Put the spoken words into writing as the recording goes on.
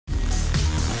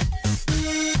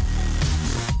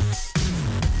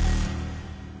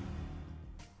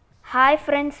Hi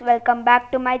friends, welcome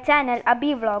back to my channel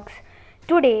Abhi Vlogs.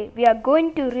 Today we are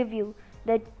going to review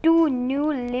the two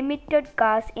new limited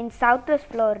cars in Southwest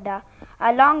Florida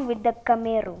along with the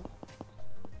Camaro.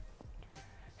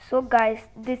 So guys,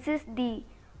 this is the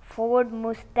Ford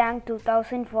Mustang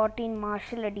 2014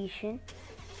 Marshall Edition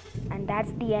and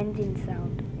that's the engine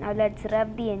sound. Now let's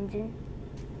rev the engine.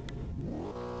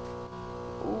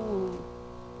 Ooh.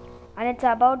 And it's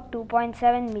about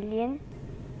 2.7 million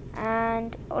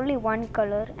and only one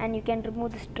color, and you can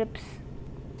remove the strips,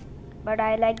 but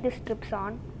I like the strips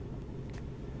on.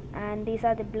 And these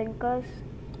are the blinkers,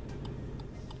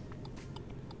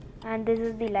 and this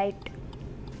is the light.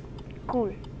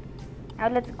 Cool. Now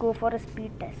let's go for a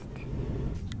speed test.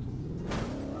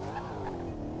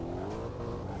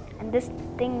 And this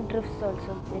thing drifts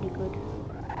also very good.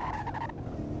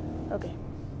 Okay,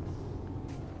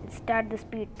 let's start the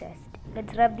speed test.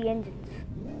 Let's rev the engines.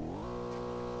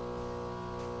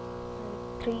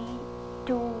 3,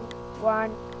 2,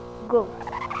 1, go.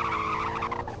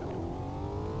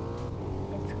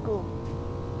 Let's go.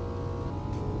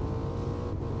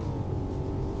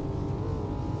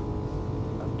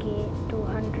 Okay,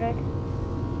 200.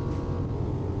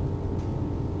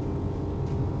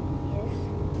 Yes,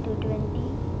 220.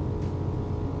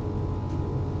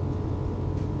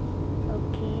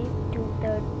 Okay,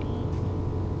 230.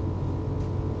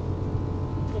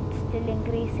 It's still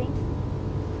increasing.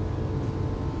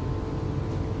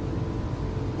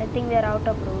 I think we are out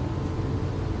of road.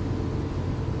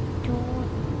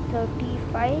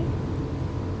 235.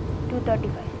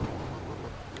 235.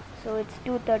 So it's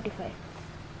 235.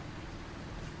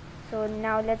 So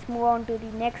now let's move on to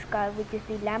the next car, which is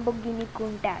the Lamborghini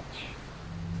Countach.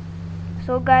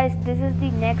 So guys, this is the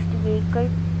next vehicle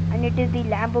and it is the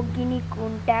Lamborghini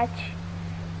Countach.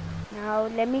 Now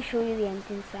let me show you the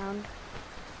engine sound.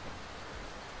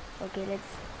 Okay,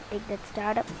 let's take that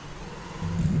start up.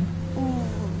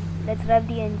 Let's rev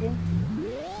the engine.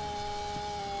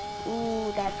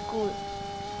 Ooh, that's cool.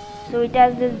 So it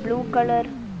has this blue color,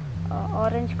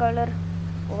 orange color,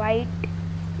 white,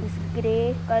 this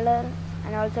grey color,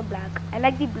 and also black. I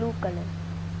like the blue color.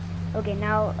 Okay,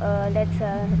 now let's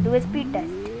do a speed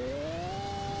test.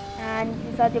 And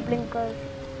these are the blinkers,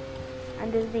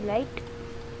 and this is the light.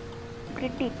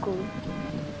 Pretty cool.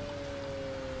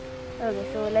 Okay,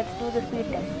 so let's do the speed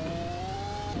test.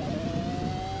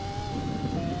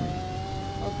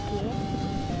 Okay,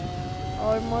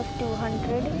 almost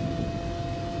 200.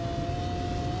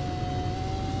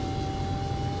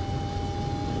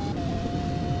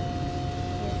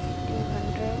 Yes,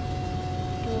 200,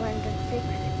 206, 8.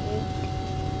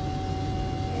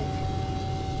 Yes.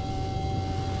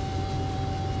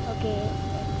 Okay,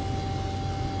 it's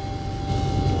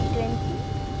 220,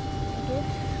 I guess.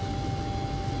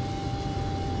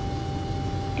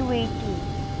 218.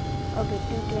 Okay,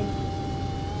 220.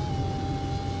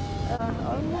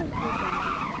 Almost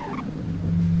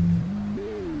 220.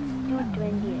 It's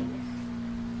 220,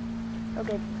 I guess.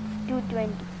 Okay, it's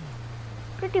 220.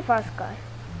 Pretty fast car.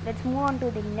 Let's move on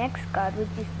to the next car, which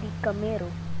is the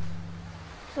Camaro.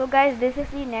 So guys, this is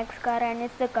the next car and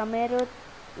it's the Camaro,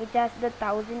 which has the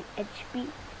 1000 HP.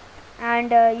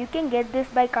 And you can get this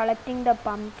by collecting the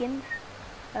pumpkins.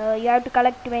 You have to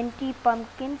collect 20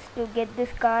 pumpkins to get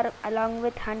this car along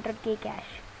with 100k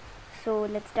cash. So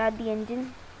let's start the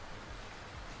engine.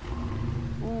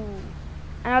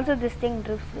 And also this thing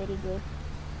drifts very good.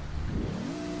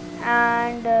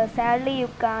 And sadly you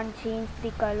can't change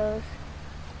the colors,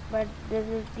 but this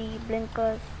is the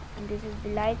blinkers and this is the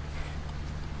lights,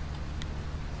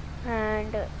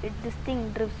 and this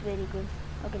thing drifts very good.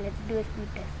 Okay, let's do a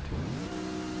speed test.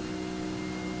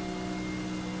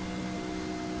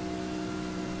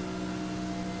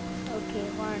 Okay,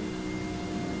 1.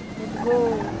 Let's go.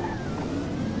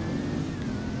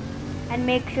 And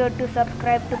make sure to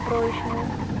subscribe to Pro Ishnu.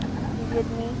 He's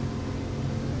with me.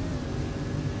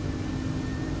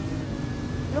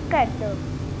 Look at the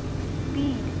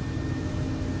speed.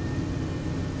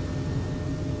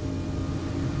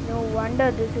 No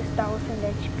wonder this is 1000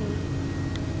 HP.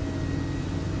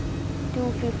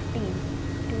 215,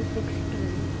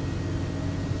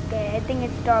 216. Okay, I think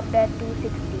it stopped at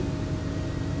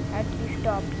 216. At least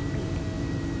top speed.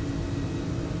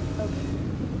 Okay.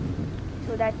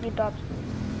 So that's the top speed.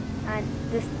 And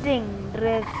this thing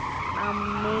drifts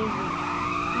amazing.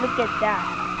 Look at that.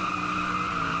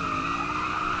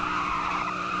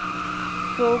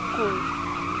 So cool.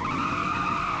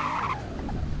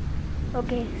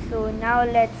 Okay, so now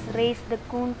let's race the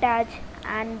Countach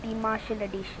and the Marshall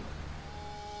Edition.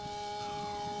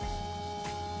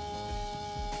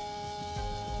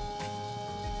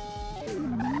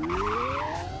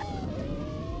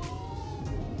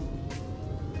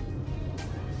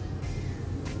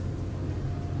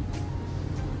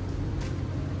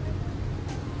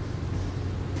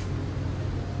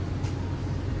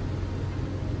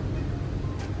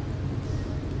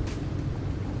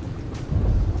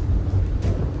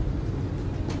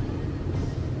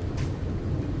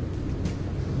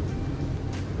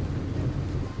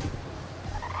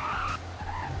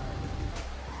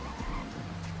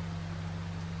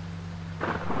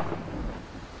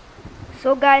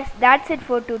 So guys, that's it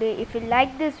for today. If you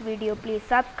like this video, please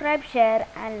subscribe, share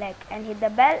and like, and hit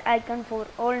the bell icon for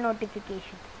all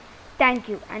notifications. Thank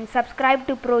you, and subscribe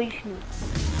to Pro Ish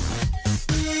News.